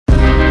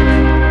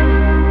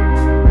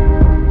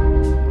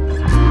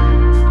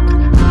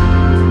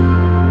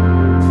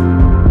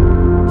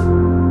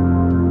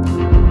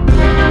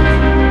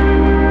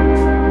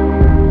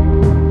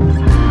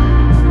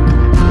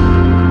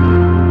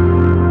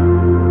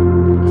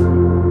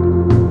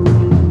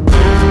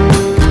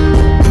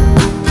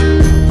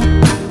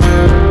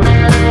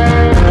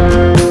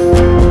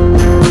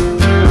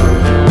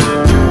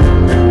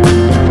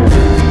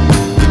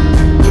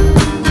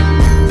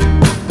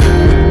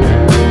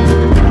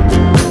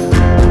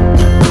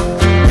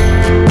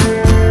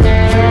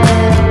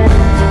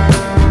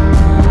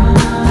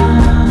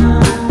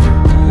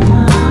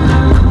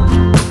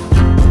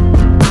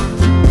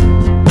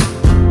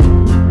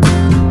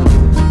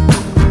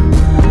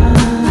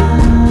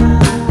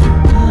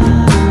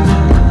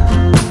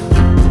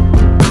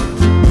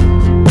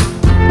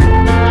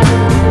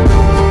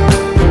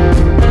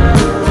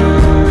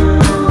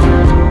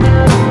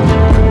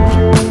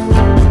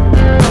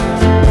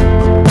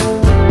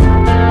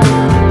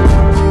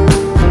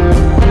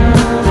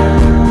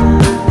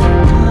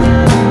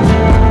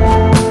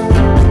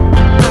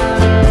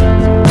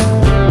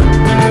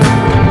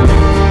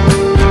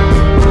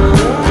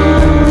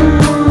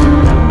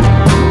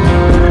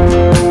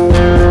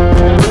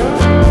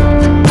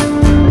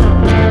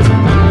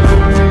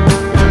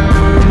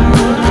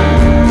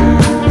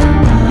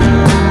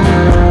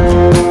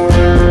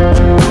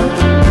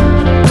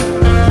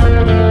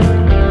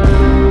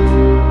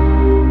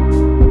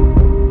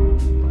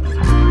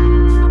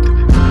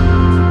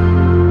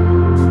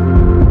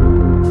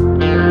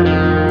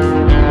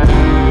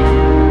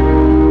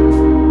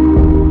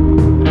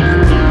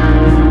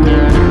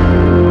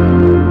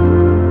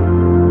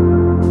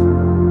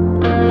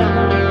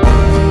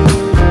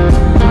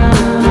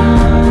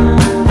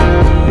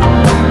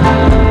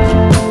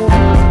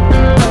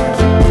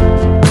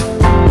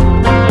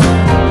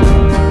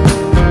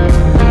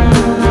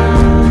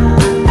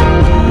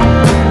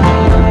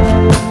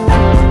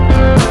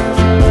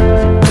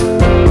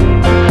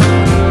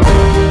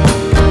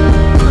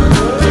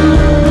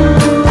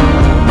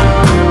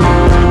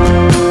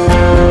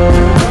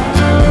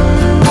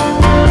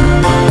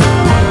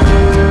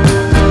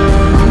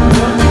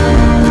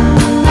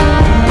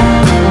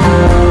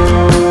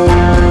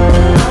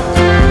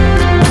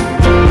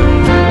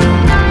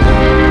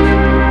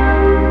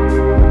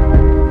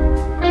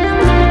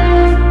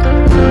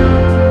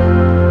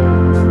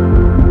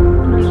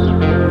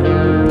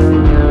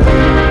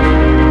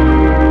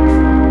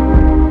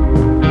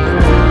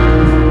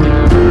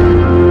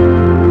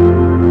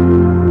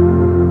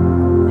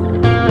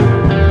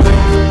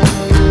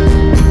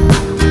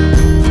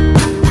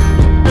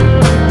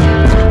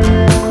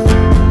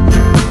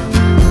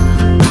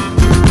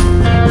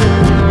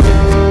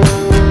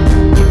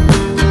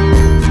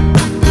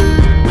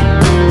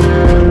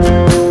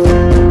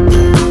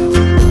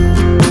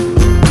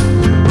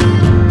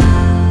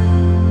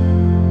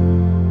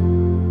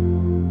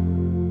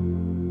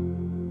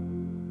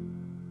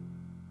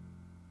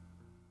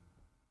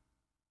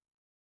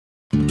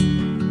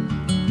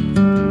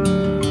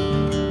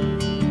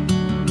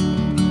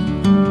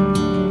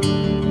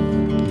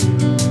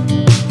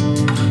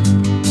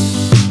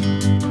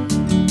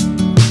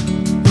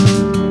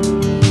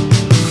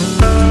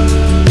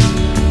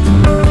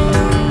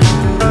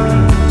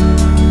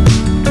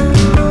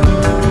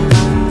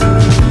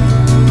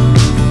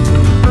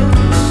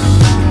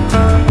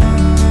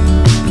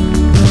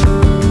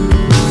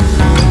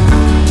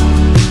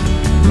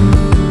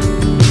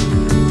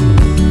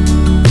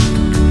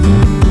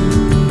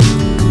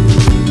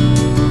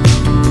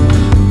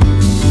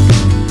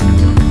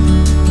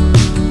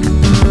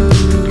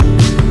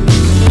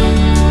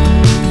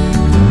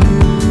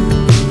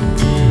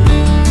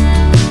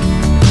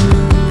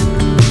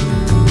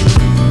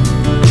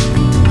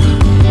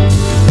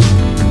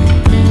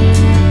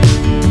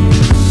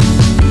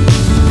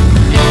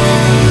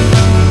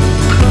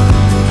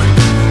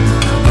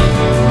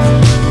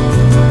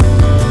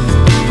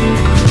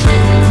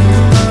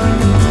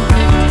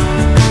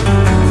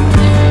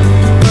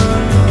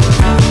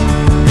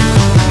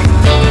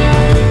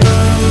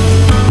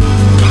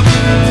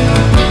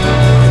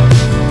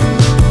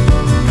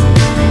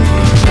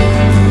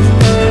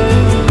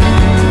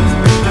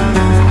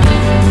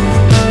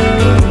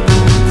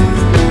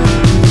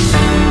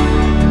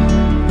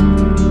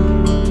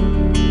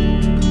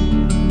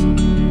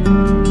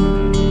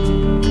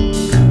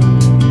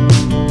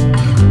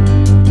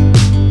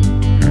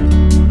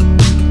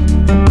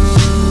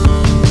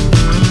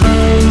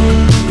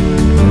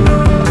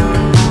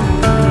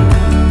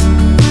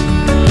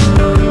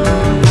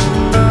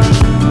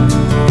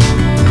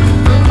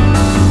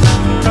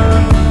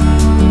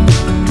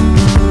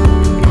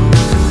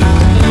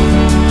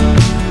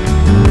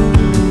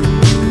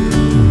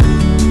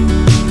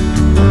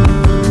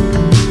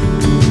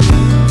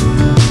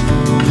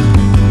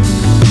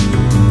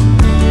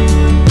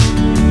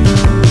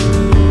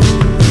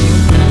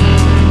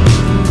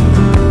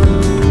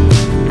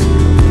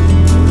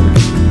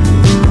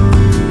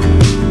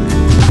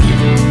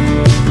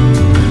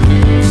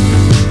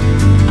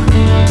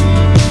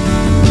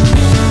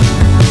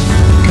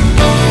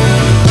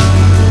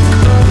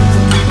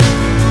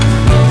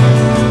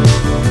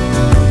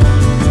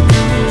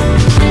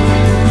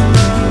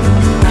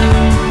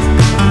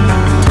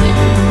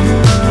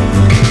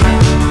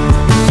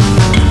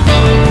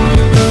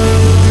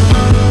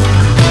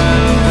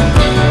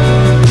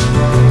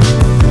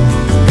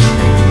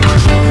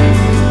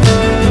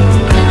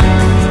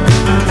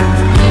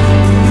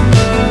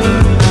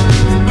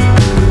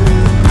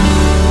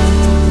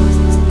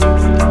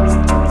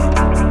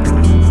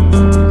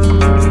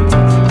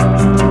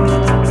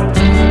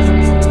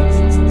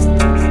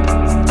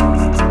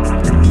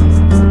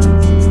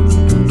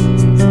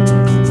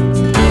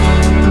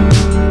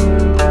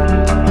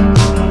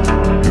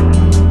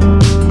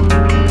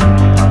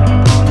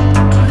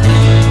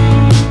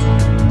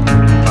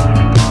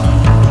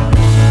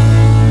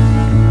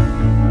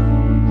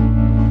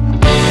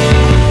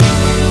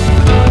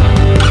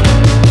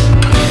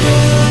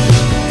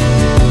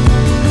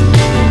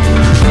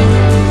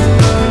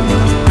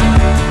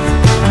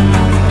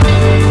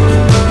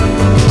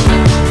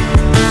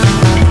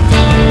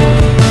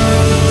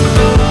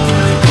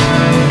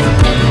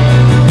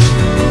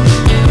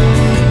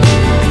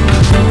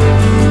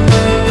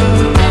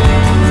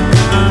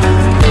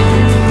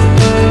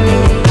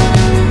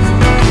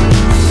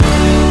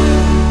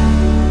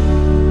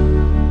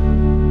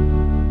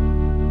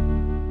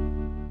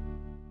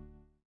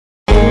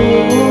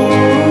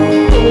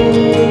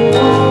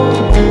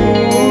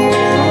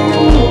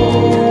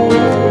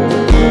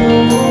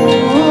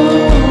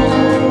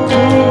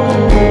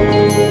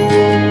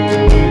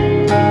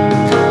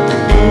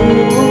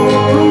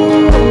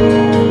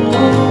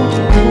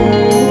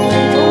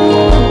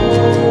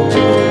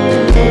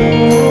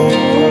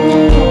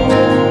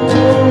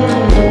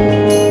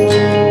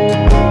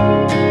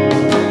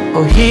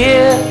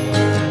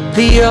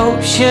The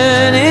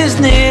ocean is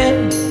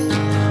near,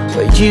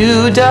 where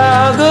you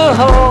dug a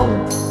hole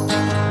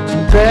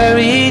and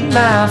buried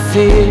my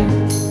fear.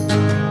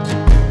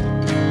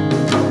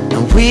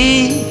 And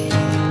we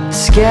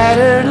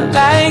scattered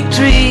like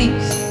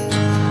trees,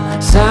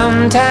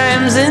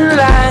 sometimes in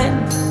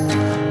line,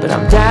 but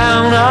I'm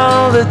down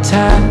all the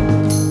time.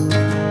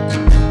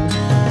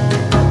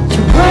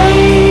 You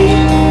wait,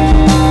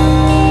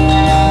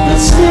 but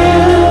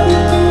still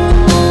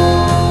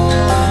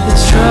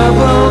it's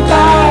trouble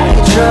by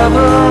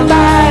trouble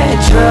by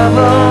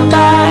trouble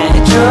by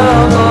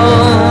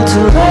trouble.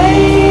 Too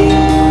late,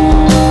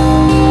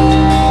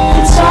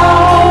 it's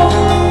all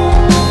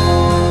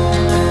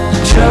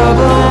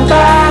trouble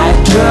by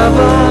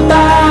trouble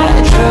by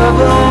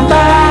trouble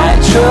by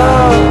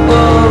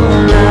trouble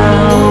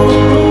now.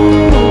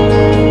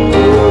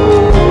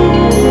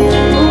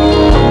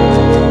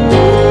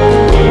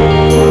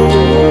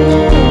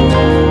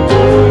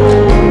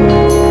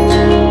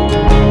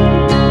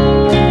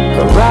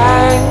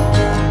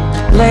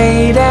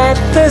 Laid at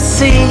the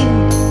sea,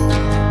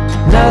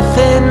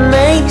 nothing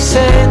makes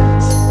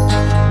sense,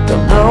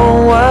 don't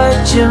know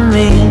what you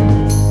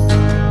mean.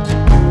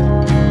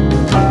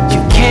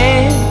 You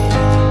can't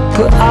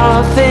put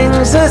all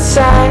things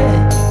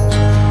aside,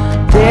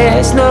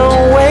 there's no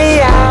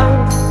way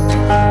out,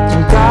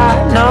 and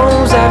God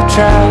knows I've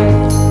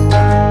tried.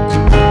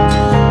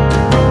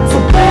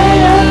 For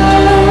better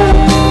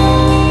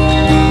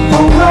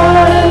or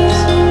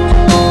worse,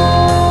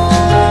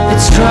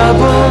 it's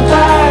trouble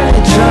by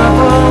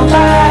trouble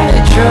by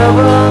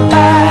trouble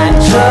by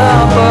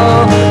trouble.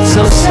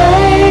 So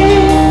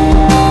save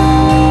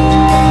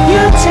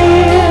your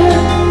tears,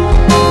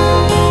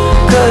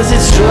 'cause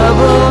it's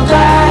trouble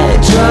by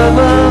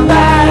trouble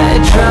by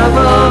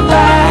trouble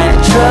by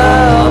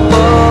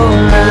trouble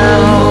now.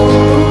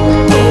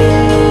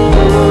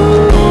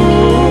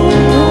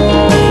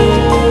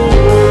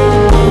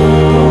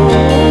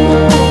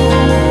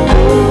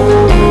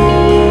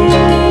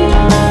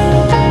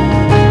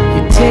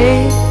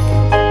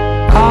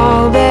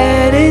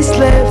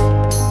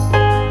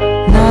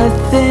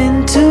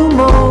 Nothing to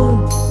mourn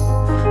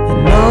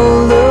and no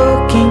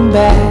looking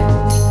back.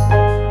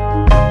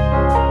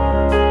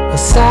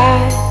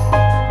 Aside,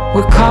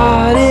 we're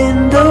caught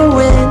in the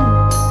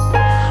wind,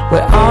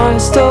 where our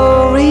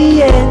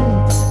story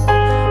ends,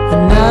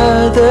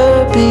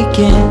 another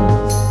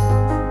begins.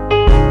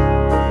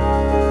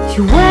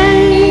 You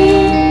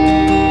wait,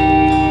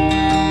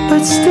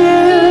 but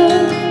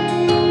still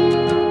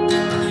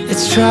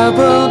it's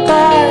trouble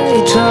by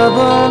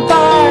trouble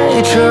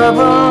by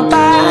trouble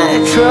by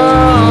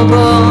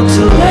trouble.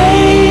 Too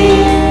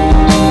late,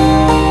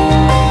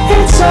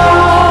 it's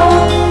all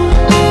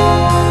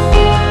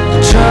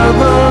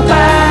trouble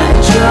by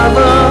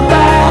trouble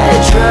by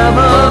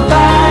trouble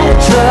by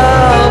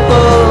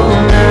trouble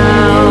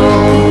now.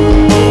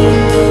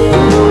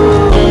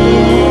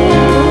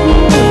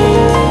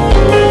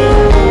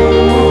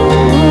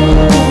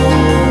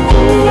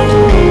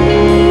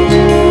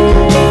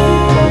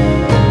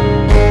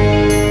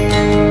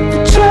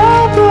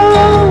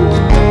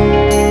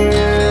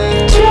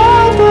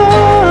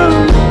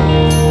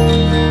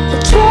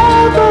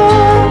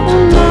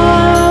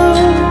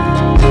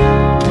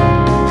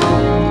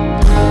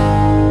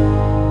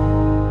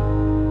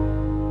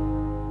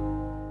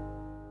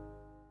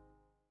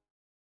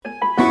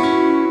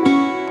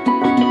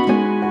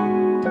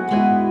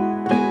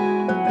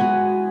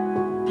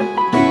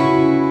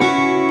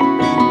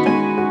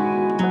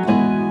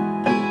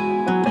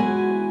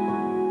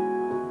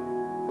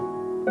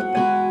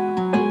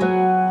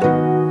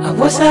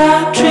 Was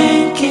out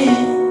drinking,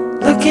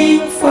 looking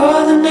for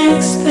the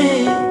next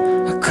thing.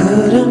 I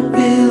couldn't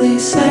really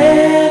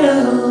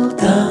settle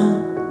down.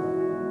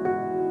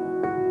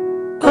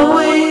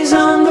 Always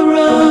on the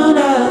run,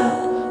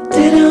 I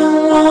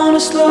didn't want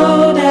to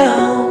slow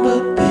down.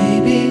 But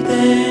baby,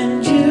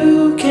 then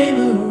you came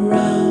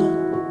around.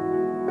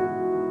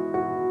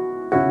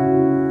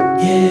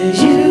 Yeah,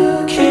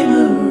 you came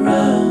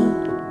around.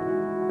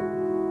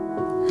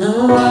 No,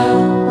 I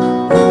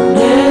won't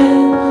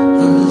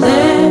never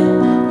let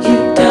you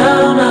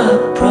down. I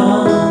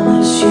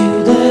promise you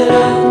that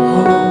I'll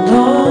hold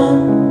on.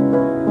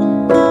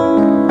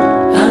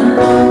 I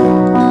know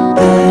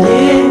that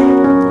it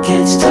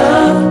gets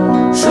tough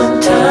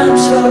sometimes,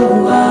 so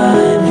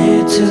I'm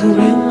here to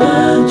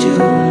remind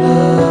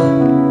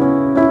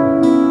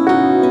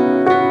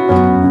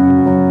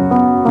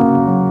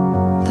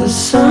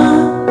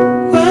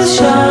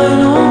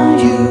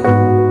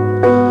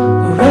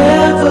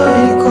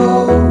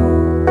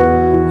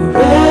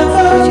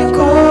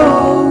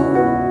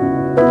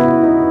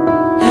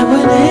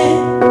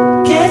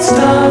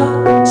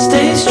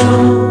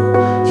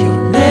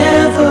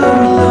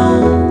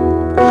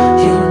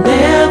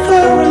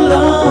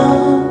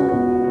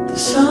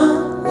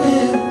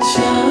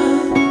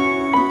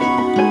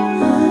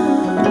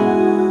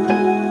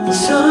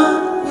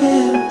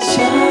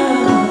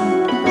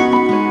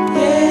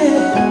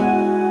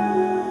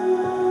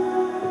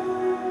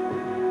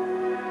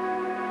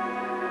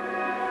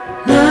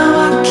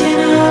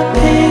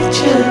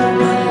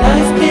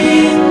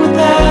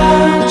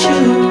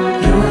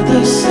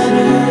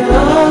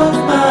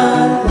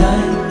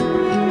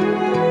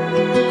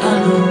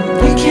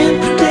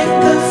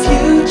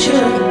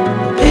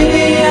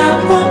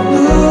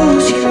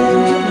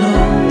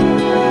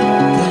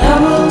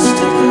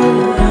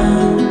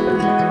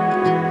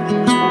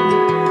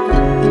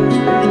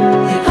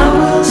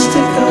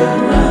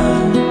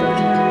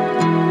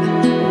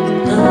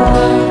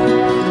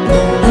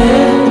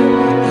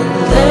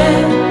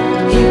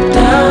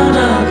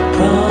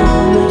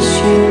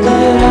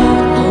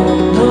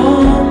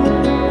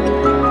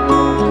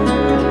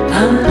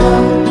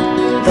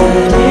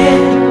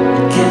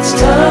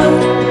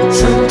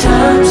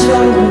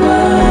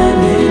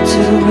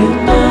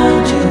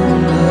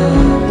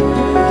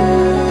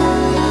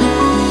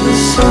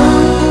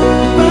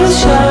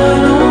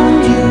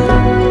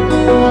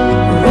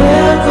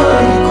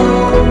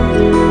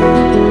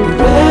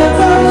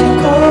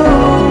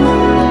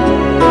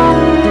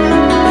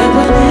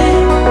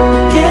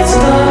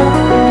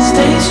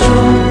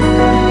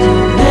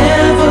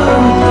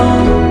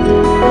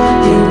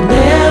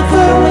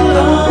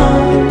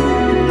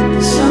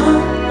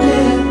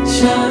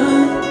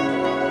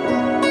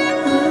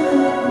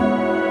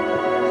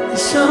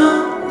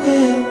sun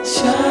will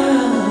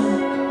shine.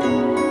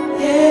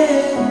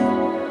 Yeah,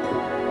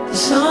 the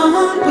sun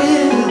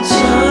will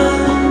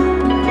shine.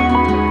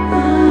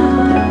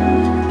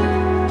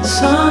 The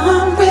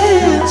sun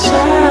will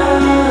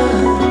shine.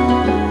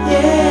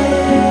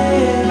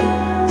 Yeah,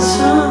 the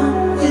sun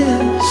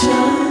will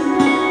shine.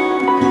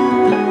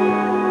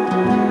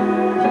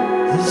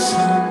 The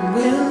sun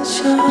will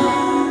shine.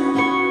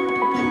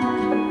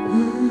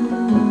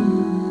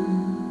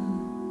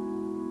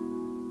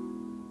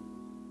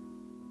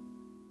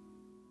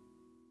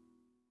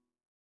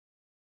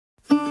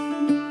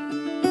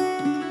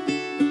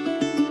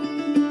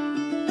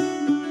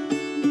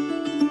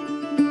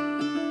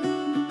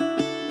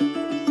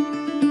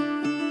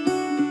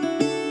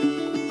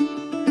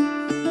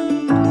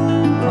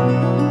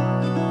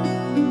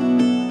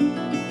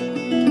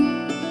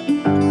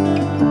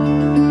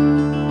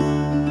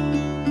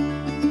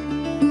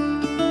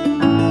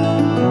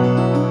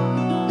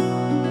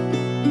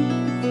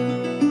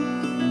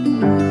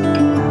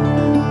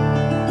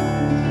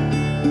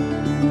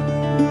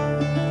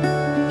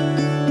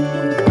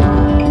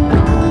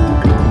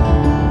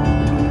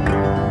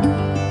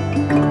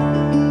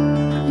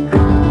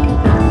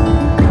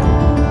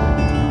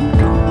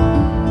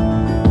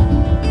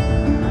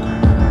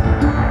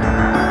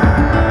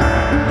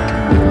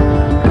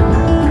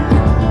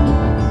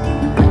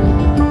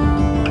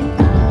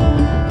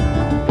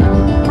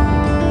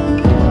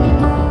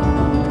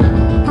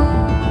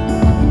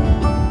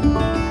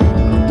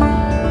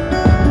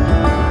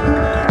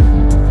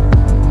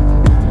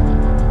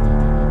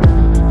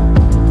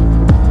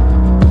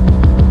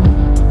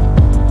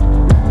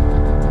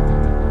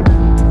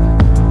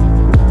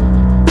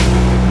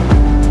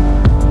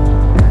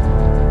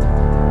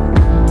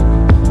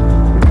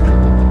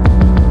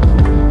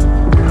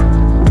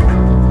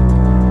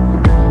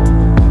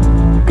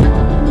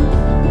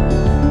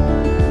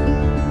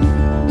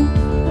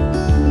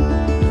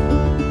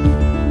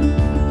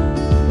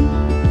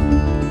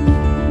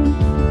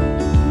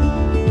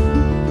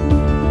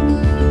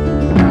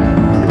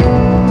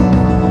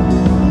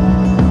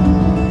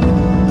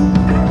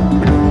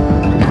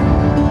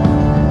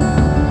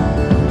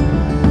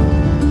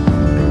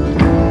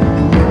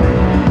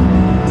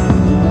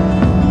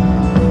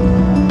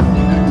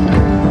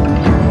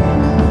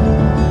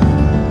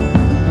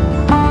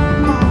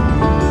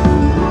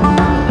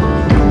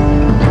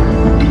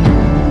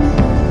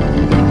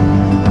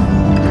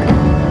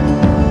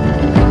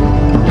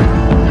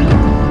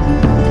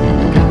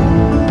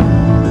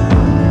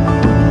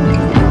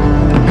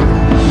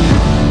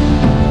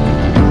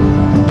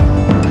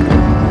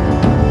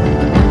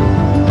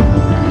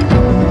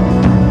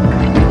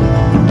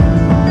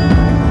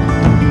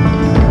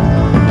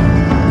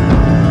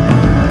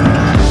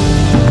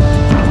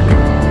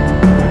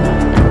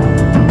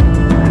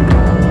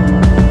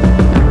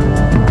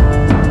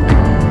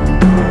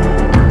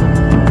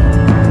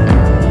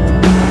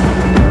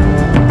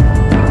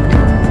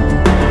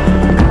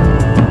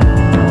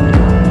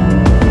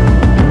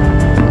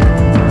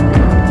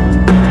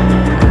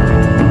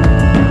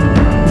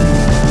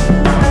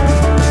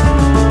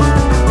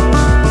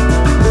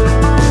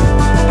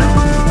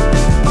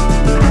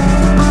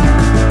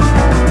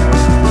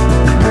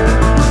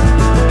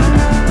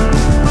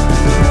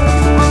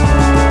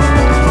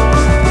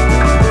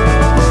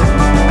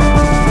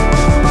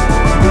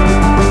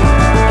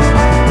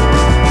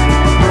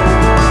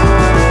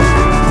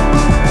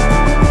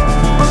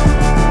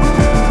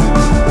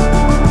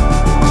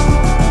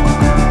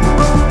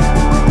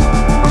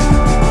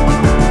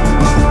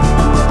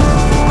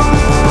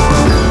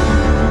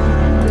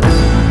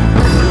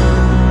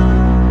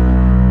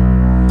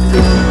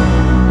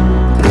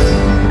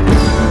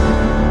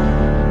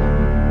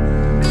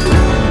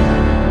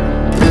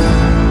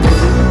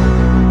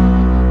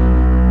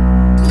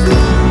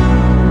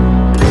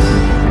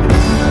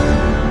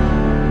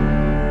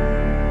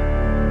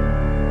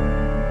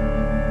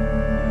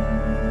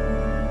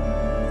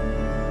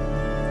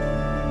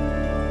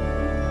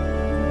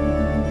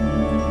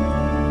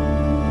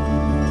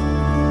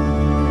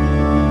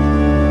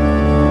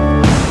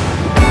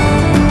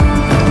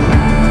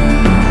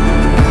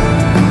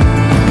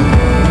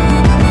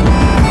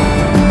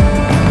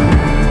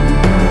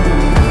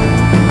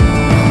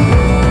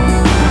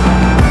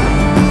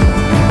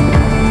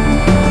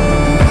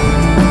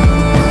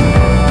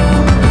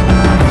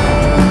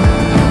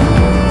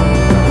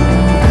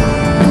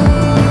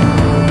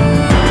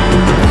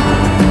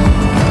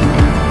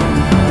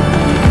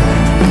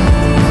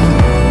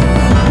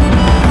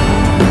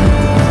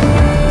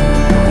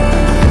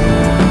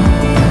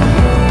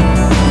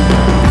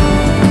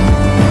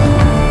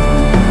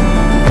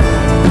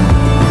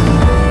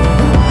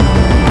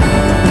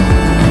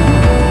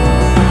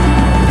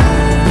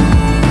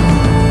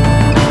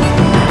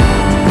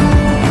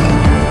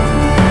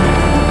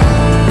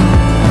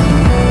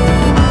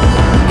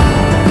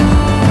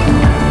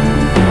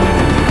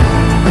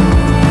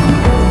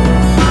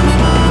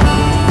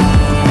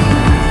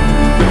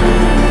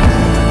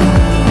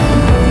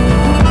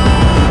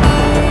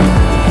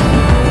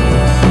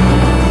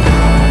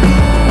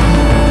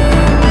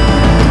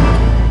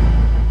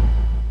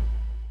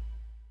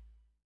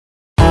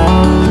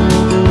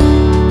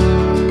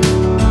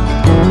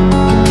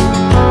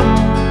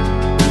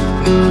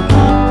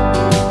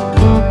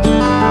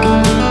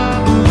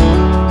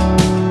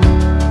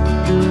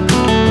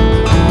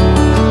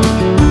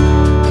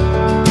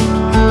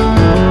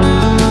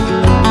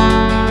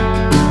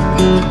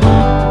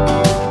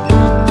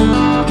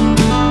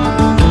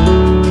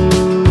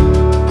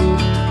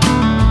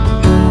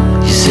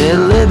 said,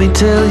 let me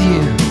tell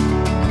you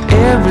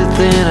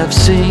everything I've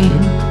seen,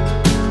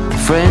 the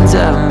friends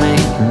I've made,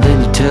 and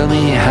then you tell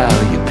me how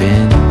you've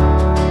been.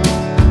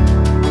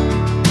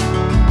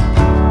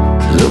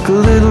 Look a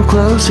little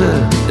closer,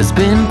 it's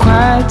been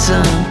quite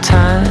some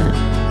time.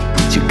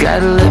 You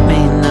gotta let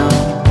me know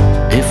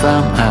if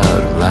I'm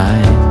out of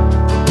line.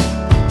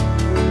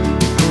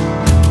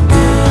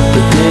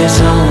 But there's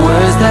some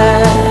words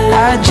that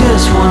I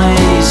just wanna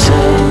hear you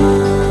say,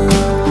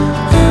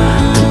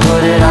 to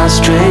put it all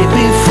straight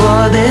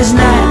before this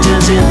night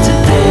turns into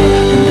day.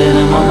 And then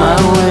I'm on my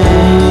way,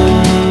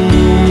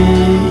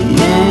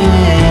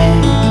 yeah.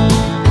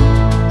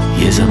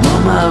 Yes, I'm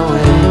on my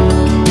way.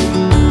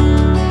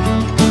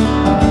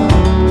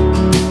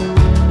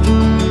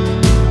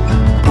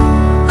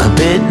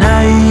 Bit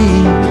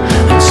naive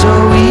and so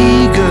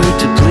eager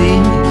to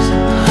please.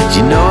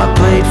 You know I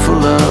played for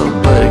love,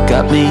 but it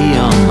got me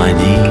on my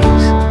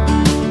knees.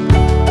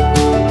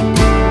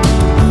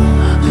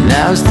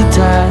 Now's the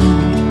time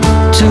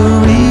to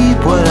reap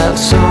what I've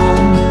sown.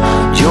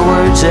 Your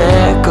words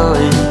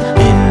echoing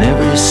in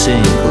every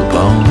single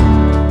bone.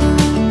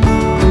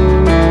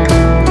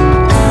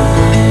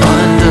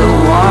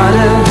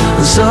 Underwater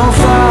and so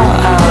far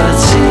out at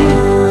sea,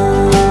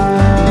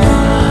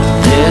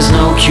 there's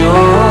no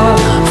cure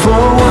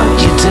for what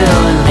you're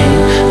telling me,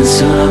 and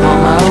soon I'm on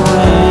my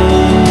way.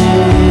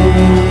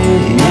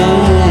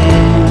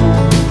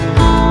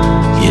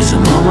 Yes,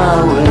 I'm on my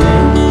way.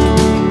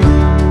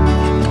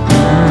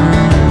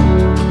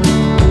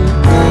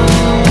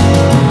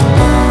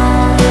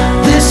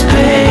 This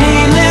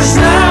pain is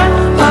not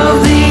of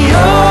the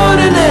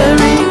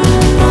ordinary.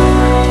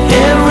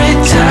 Every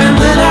time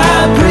that I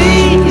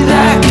breathe,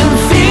 I can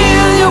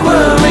feel your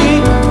worry.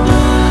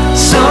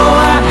 So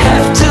I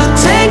have to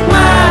take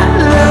my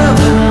love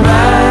and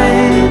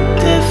write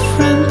a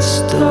different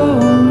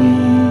story.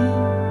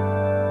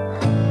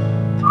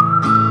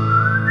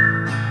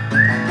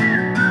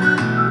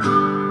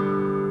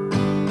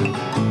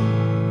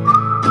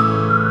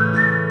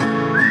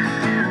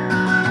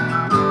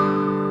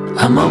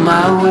 I'm on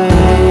my way.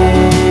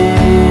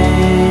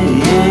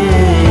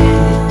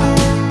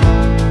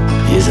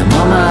 Yes, I'm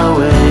on my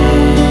way.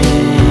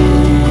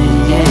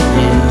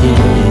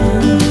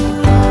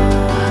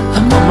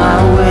 I'm on my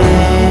way.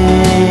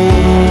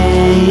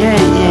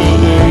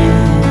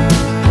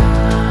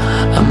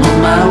 I'm on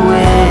my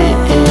way.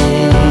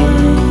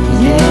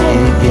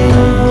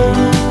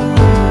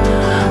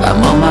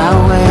 I'm on my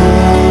way.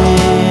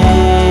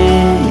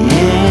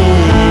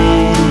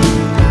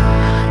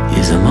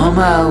 Yes, I'm on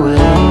my way.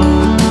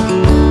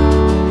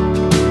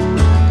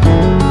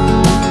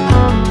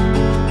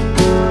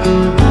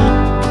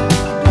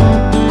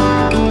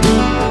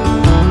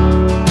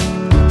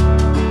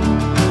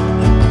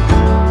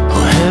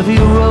 Heavy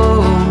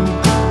road,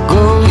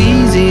 go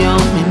easy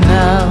on me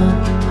now,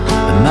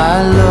 and my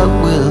love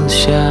will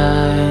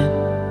shine.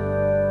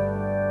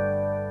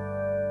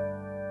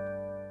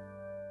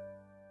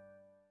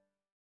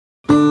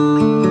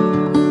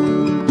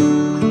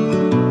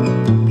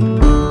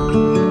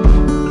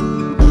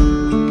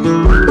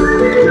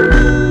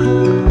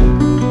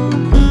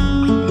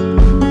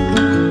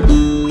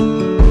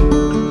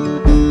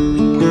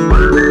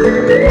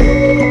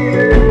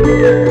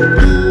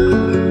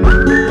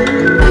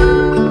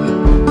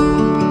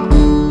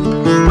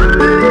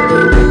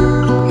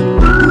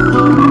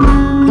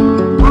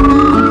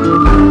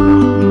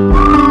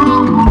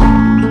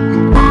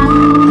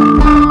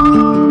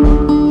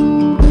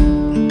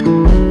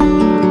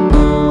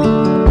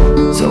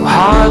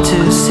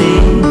 To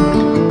see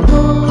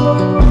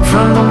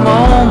from the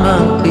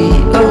moment we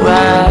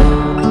arrived.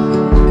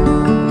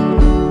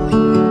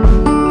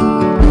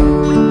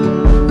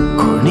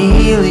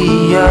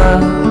 Cornelia,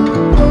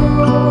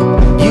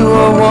 you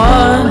are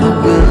one who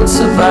will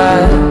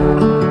survive.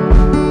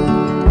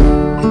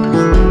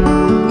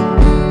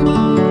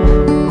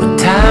 When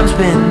time's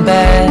been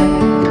bad,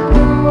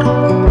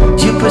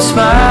 you put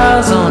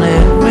smiles on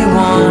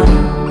everyone.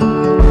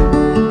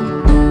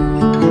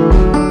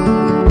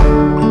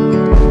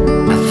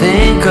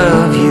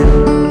 Of you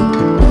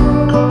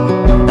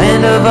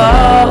and of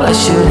all I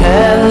should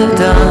have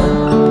done.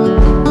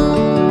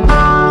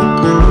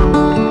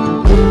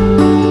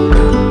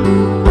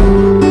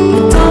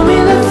 You told me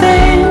the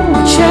thing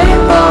would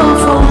shape or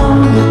form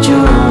that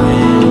you're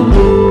in,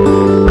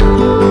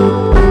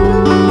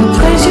 the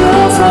place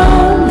you're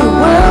from, the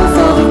wealth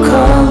or the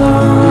color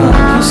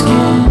of your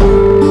skin.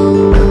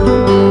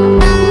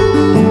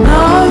 And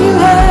all you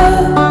have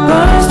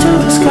burns to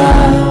the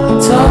sky.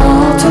 It's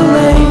all too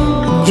late.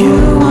 You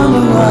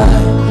wonder why,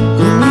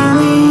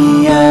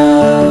 Amelia.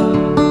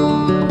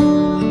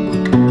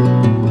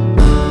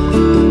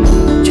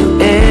 Your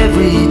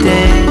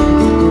everyday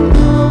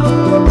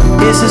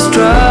is a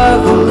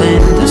struggle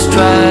and a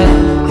strife.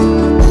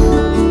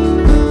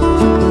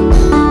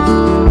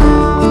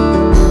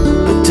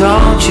 But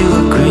don't you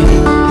agree?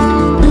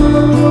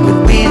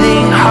 With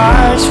beating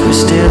hearts we're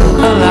still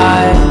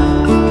alive.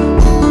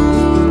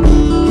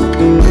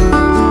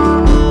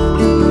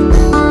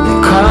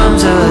 There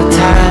comes a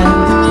time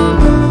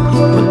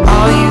when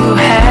all you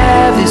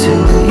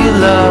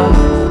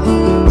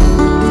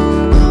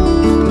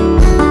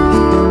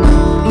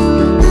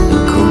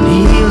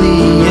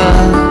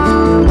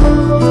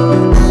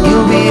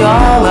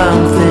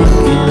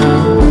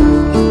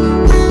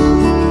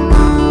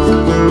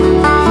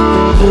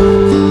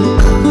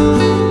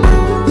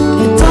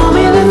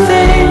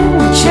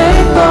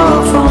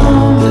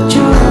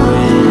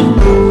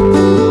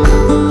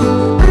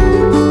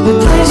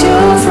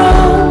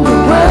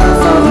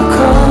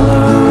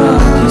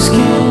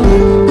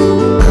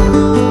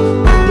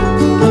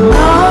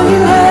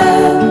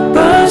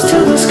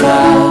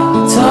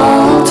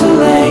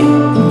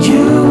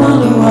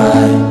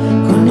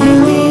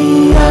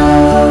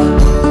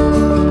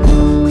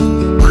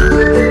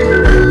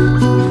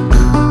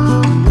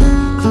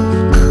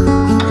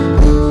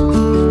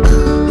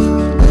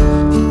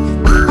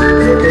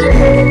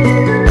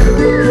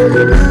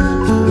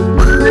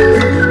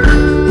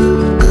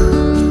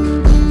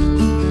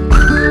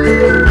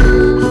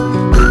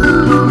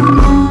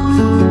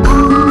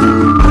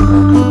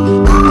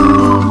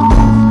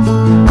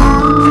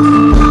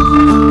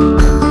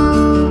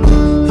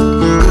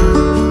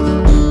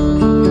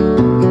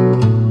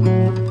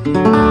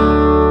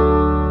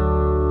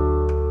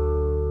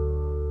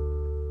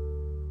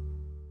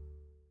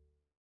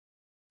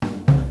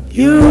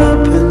You're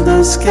up in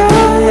the sky,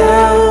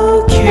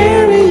 I'll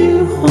carry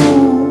you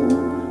home,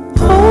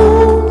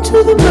 home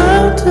to the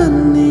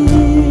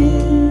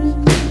mountaineers.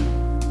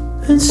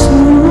 And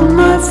soon,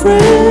 my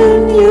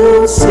friend,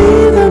 you'll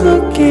see them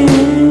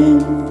again,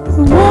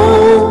 the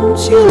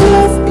ones you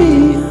left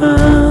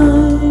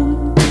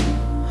behind,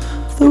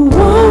 the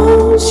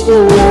ones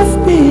you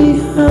left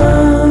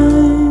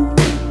behind.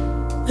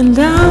 And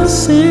I'll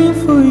sing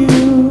for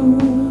you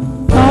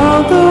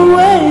all the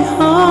way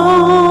home.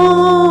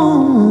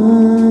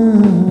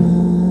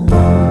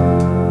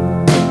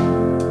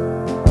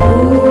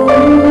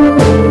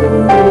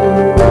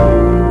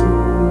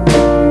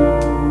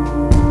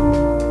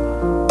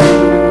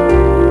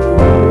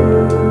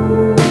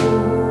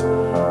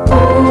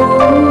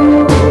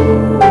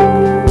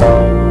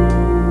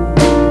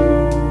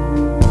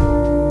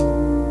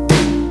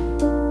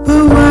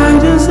 But why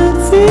does it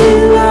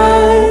feel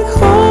like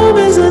home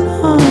isn't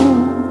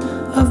home?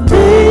 I've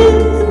been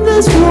in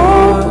this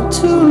war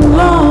too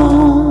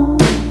long.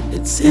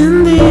 It's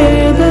in the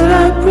air that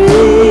I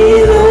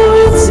breathe,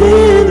 oh, it's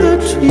in the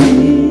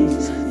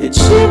trees. It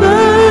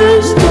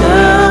shivers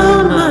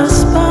down my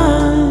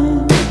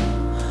spine.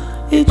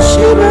 It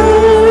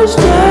shivers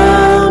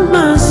down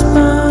my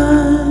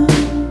spine.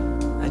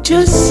 I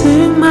just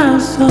sing my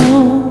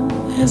song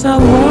as I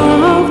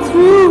walk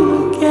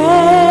through the gate.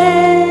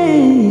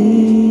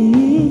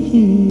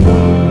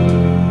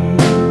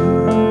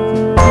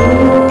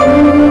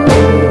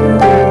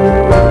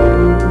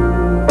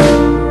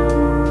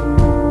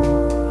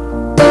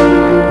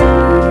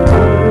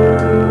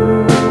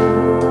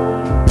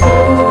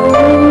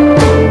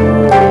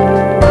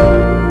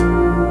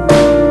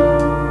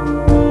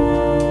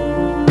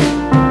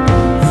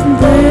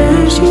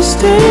 She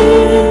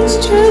stands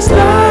just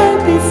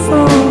like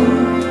before,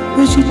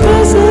 but she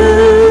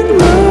doesn't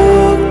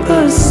look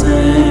the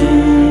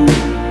same.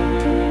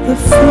 The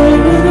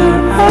fear in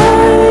her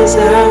eyes,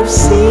 I've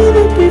seen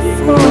it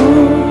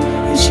before,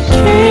 and she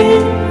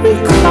can't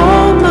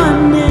recall my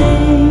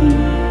name.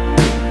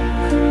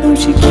 No,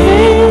 she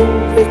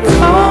can't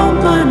recall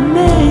my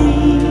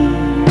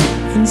name.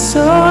 And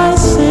so I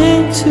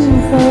sing to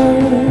her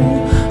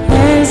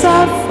as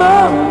I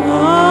fall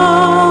on.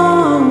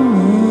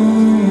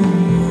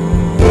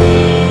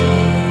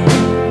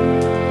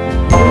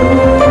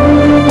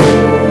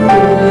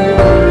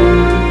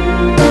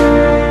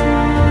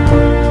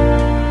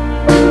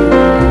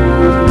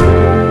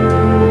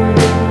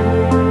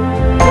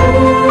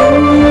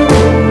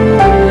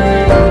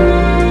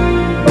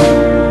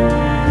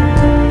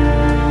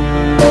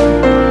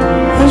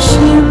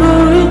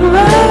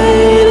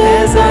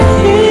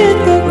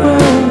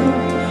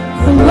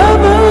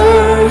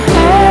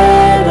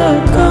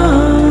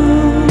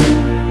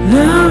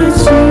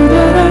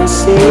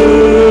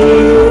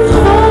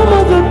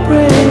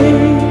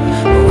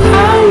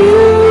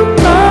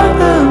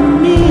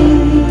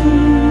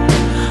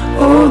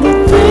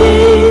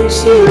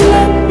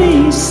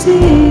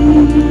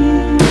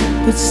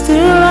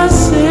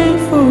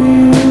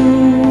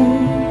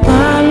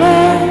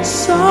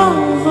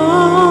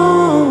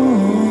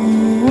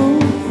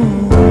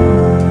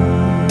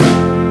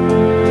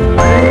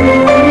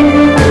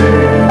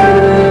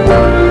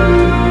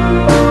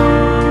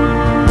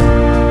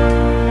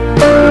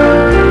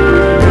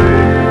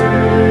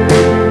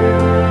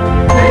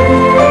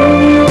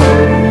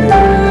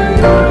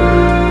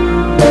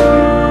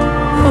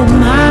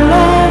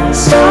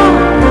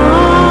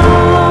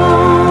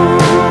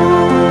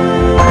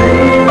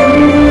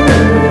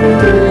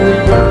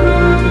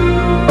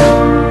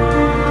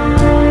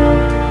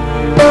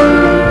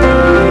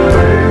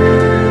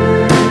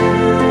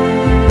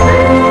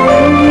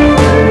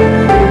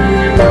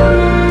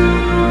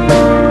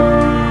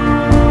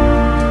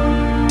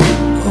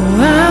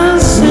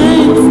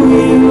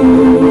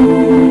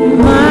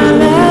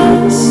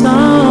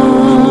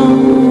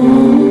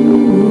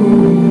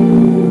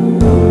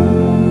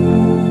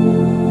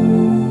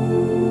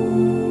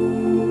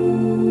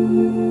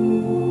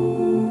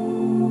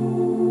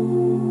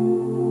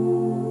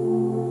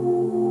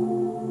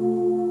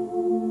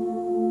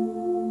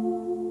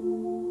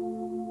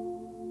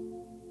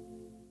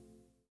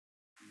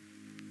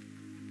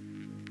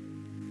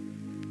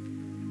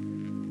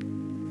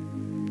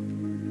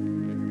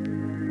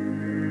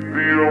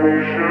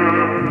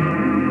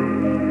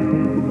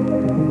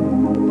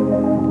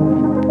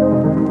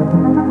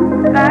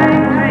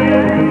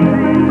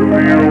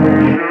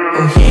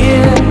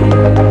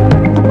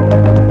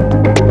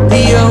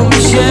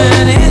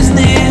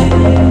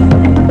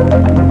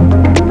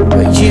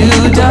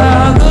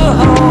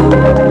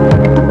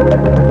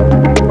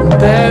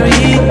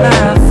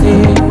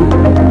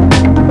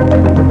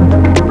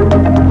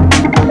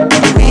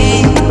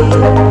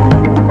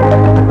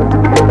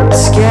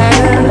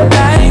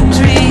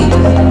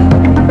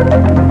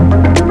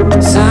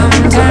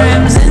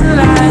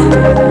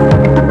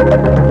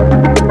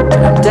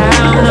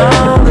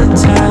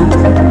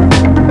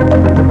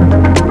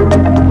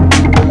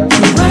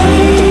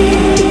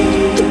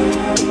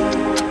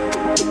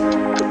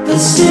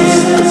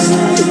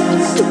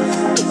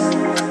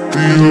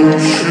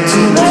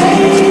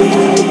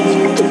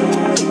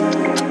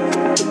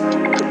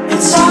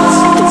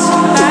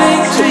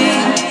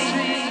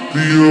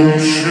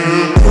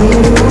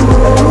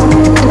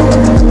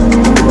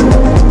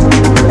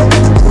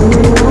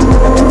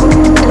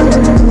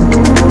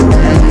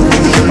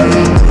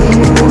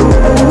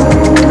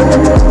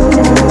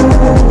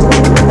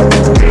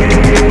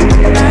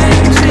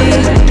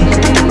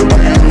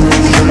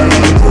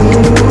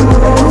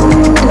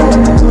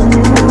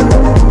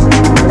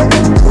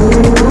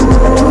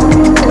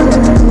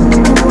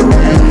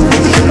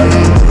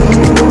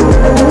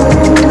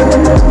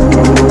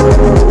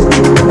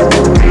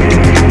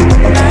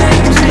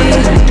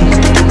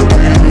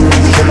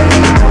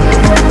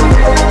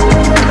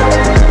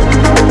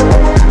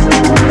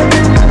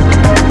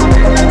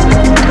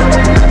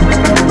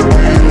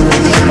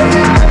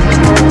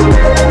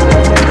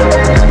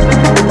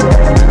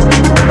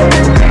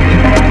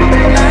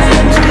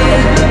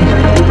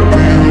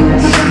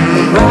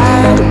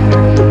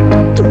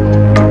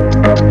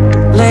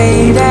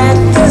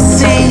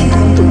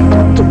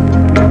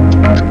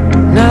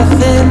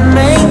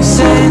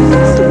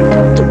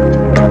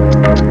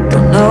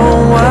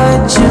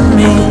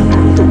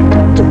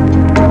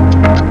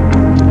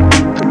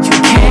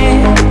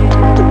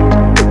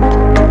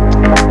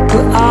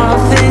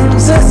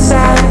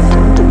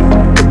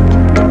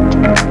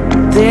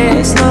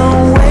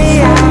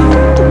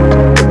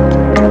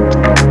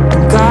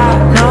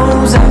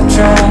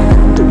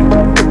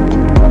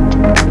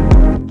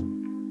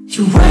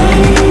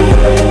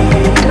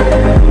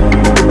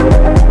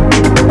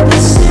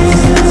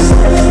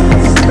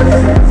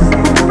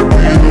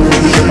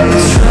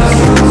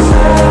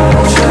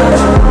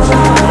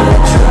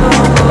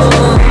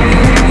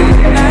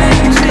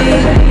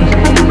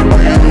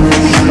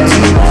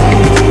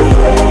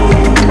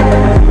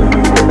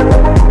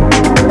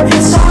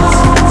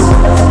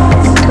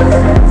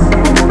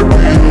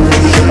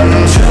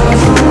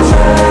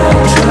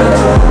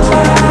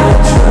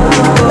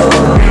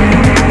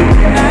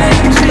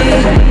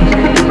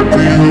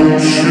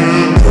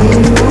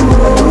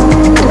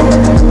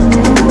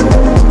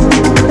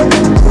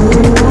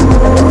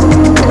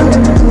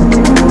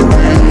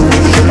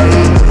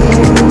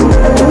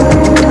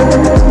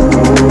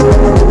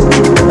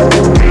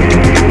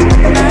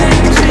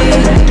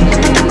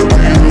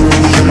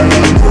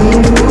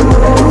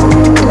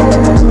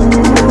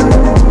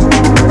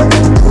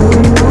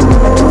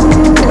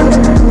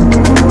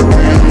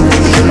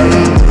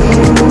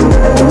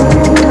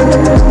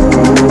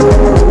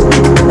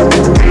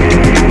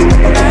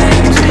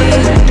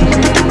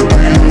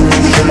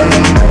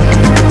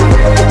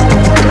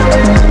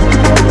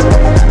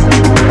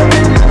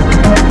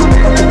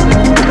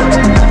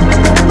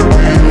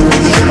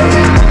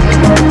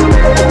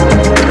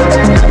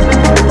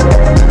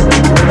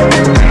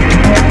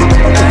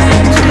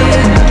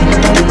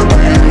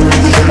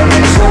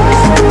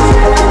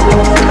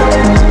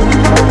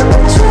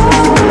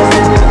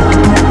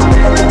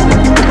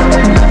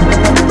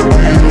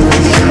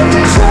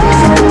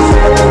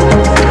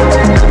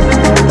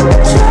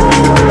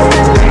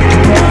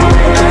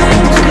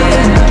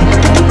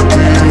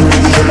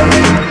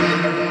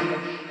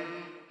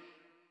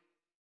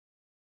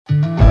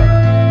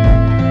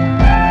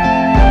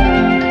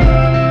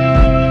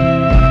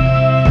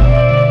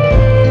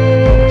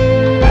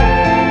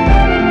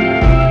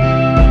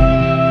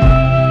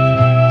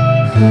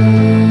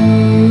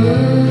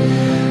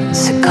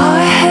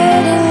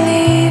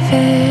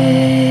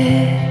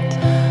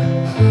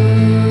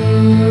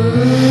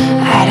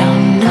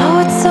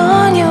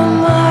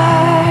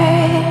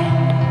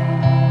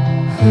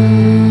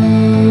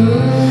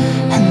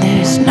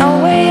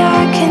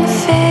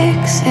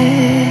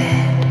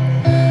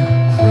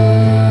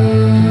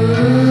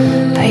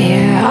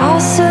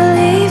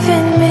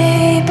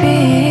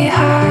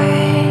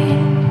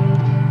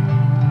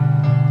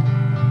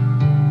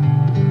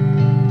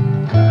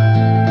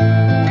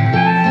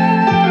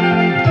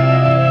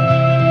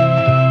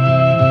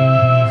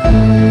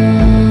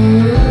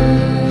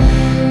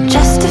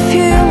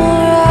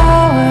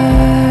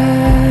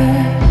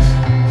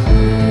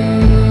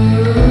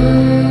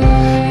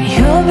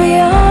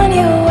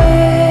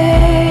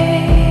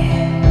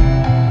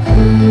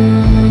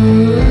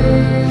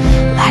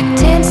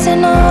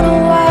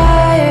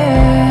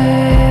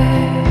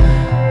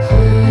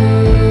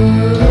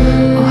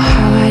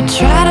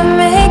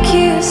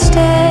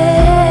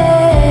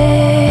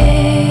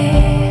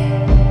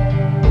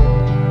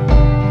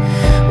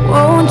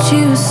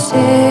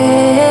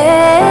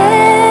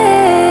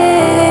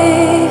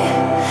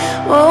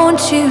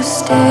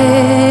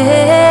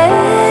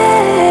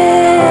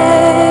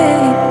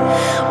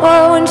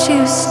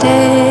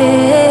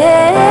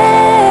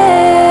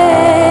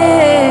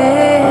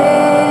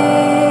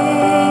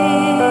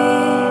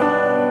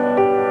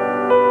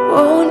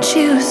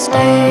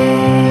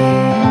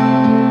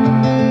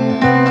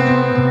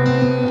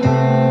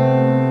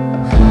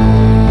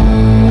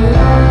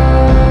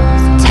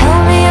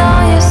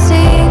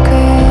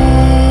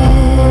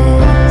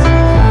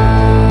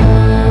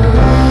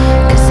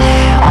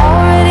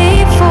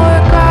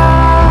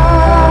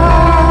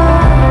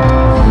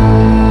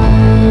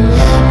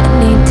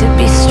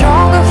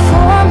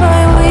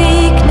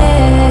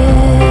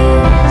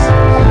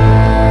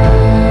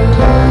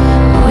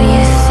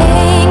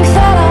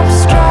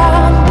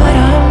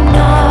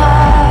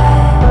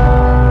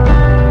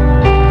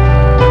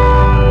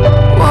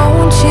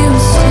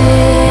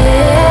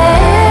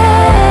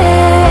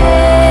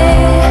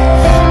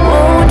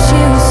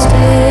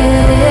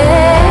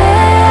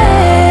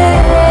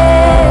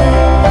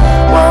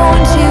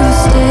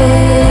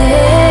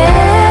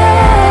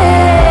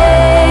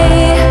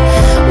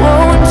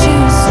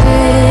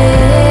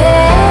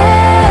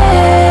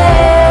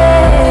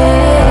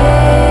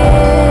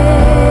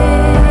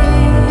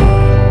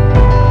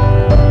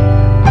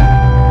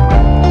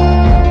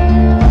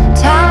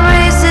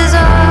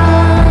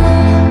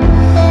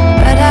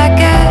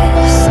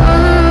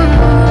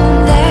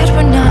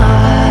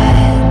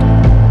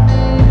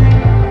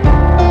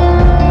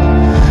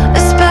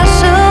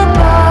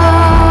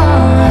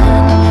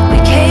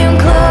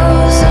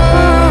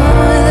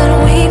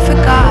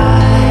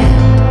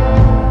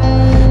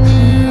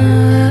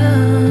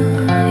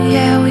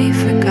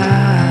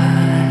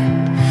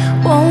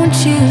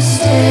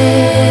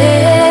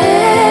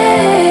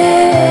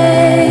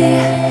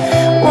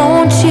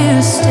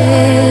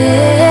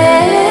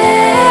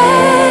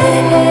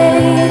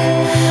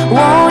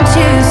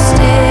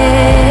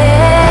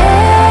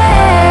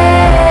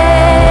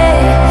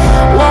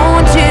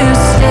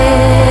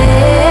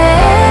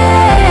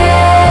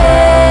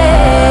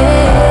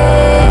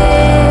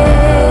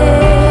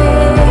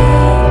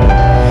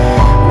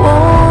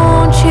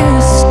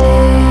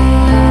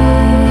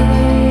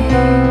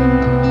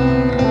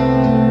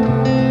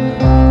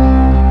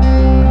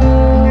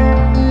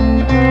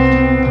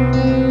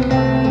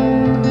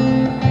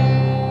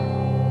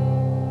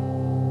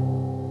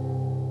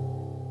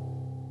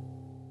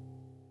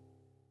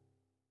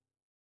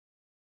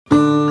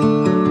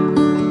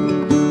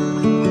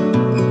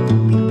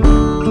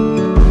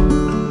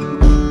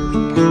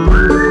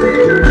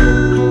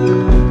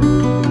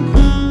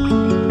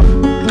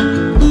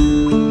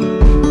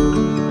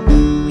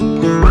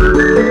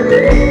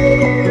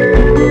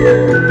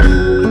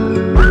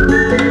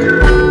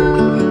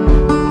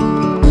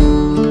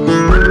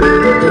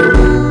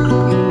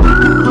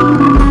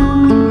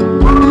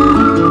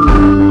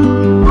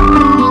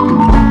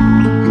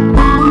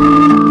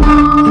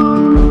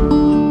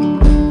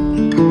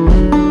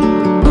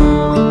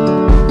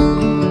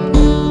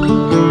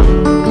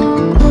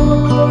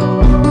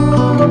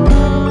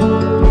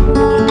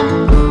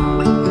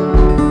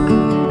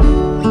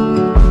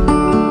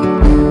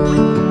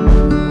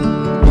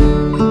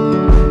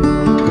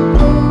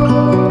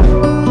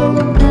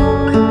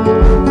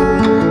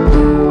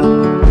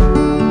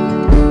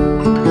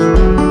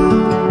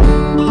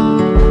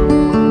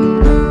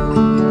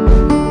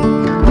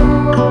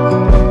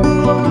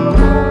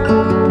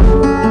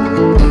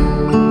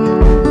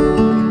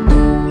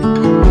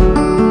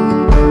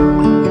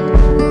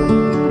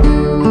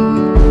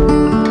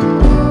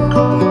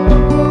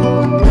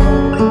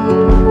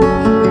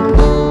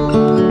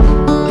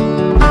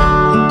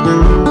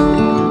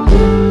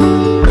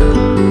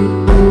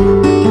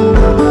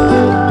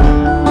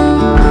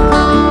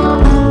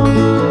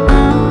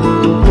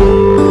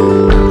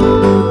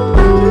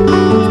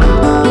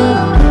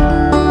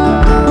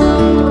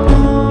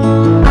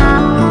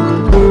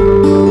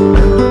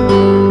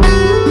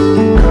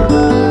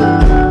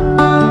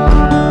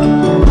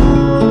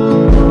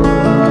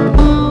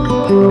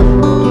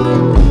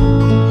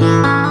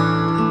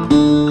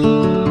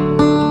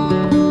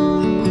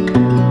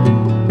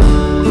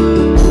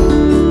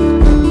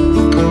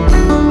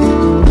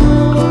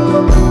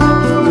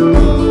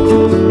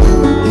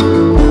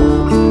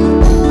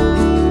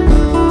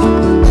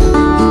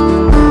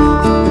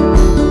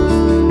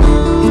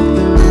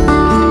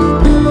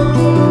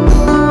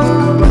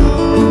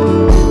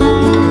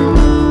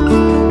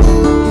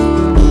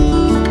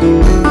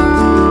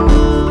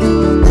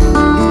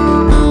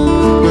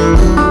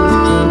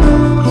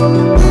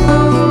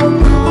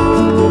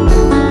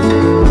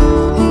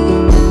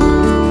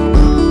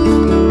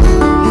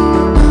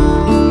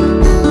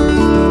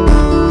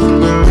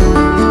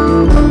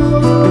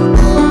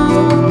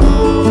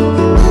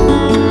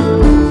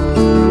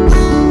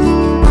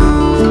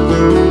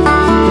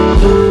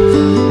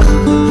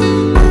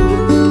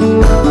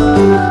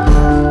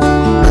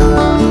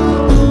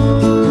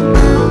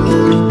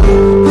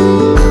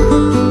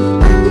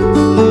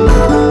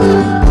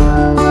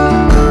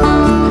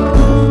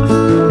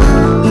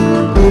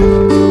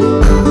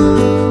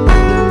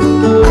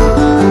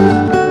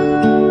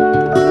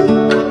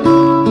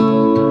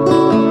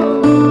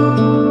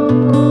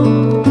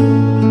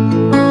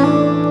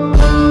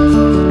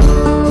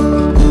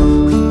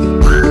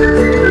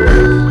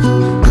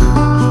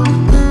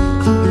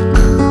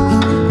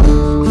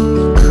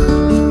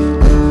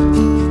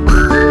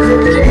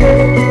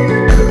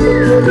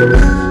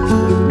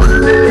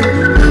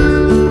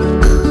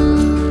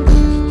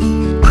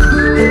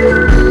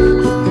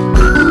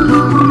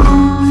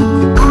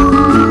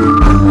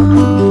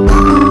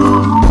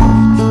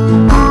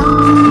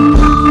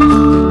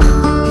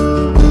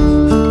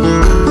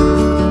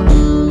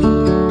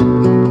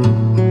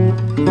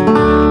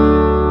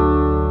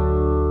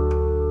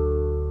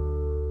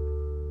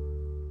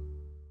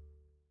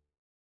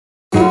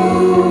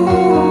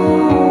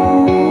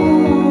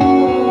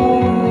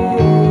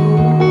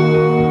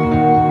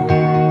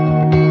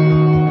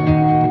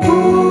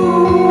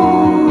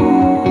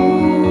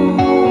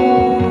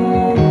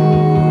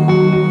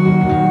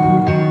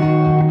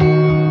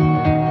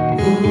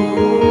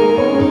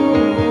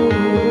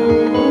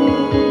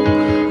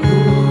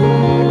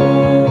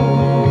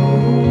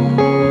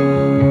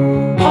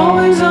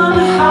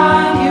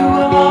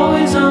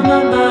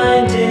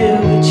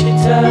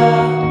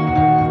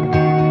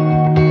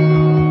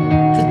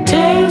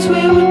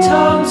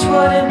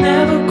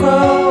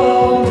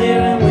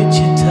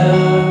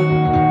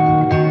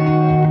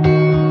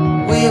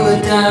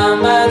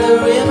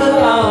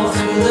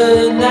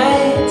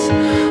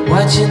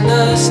 watching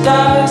the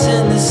stars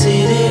and the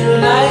city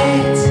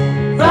lights.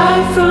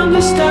 Right from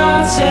the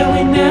start, said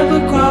we never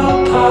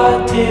grow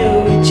apart, dear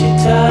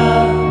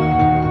Wichita.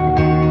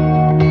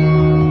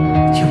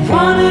 You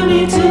wanted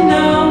me to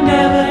know,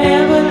 never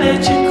ever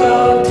let you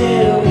go,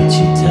 dear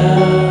Wichita.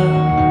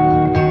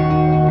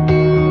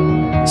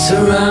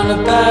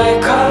 Surrounded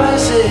by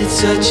colors, it's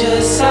such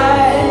a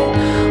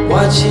sight,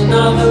 watching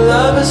all the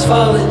lovers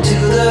fall into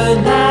the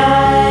night.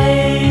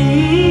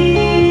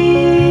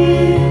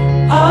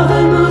 All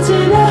the moods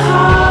in a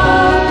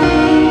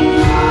heartbeat,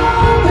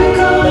 we're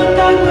going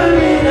back where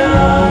it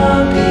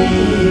all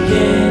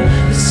began.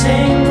 The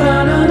same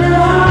ground under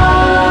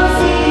our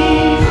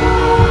feet,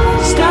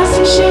 starts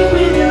to shake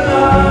me through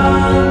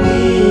all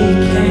we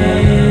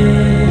can.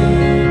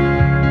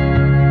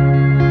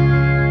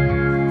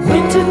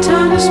 Winter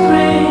turned to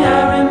spring, I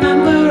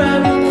remember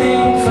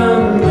everything from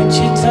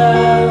Wichita.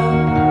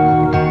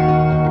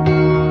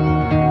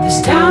 This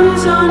town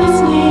is on its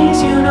knees,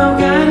 you know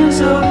God is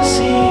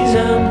overseas,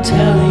 I'm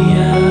telling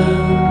ya.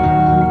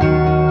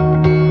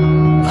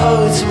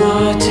 Oh, it's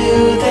more to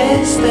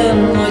this than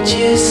what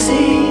you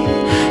see.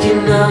 You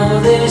know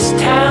this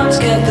town's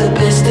got the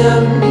best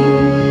of me.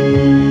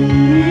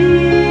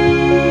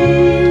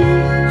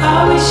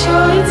 Are we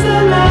sure it's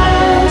the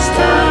last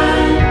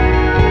time?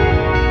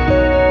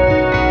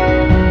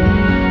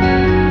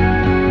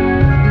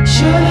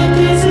 Sure that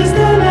this is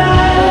the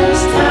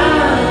last time.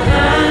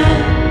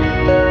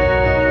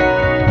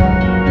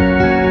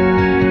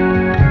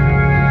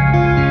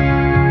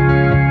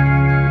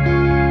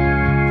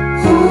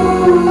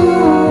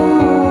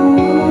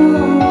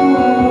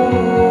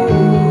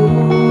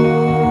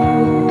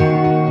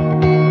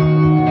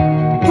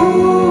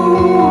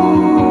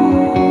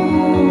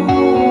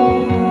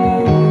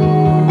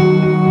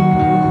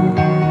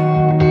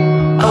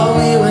 Oh,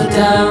 we were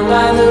down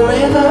by the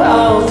river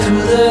all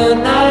through the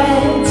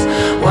nights,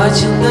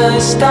 watching the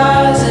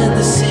stars and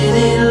the sea.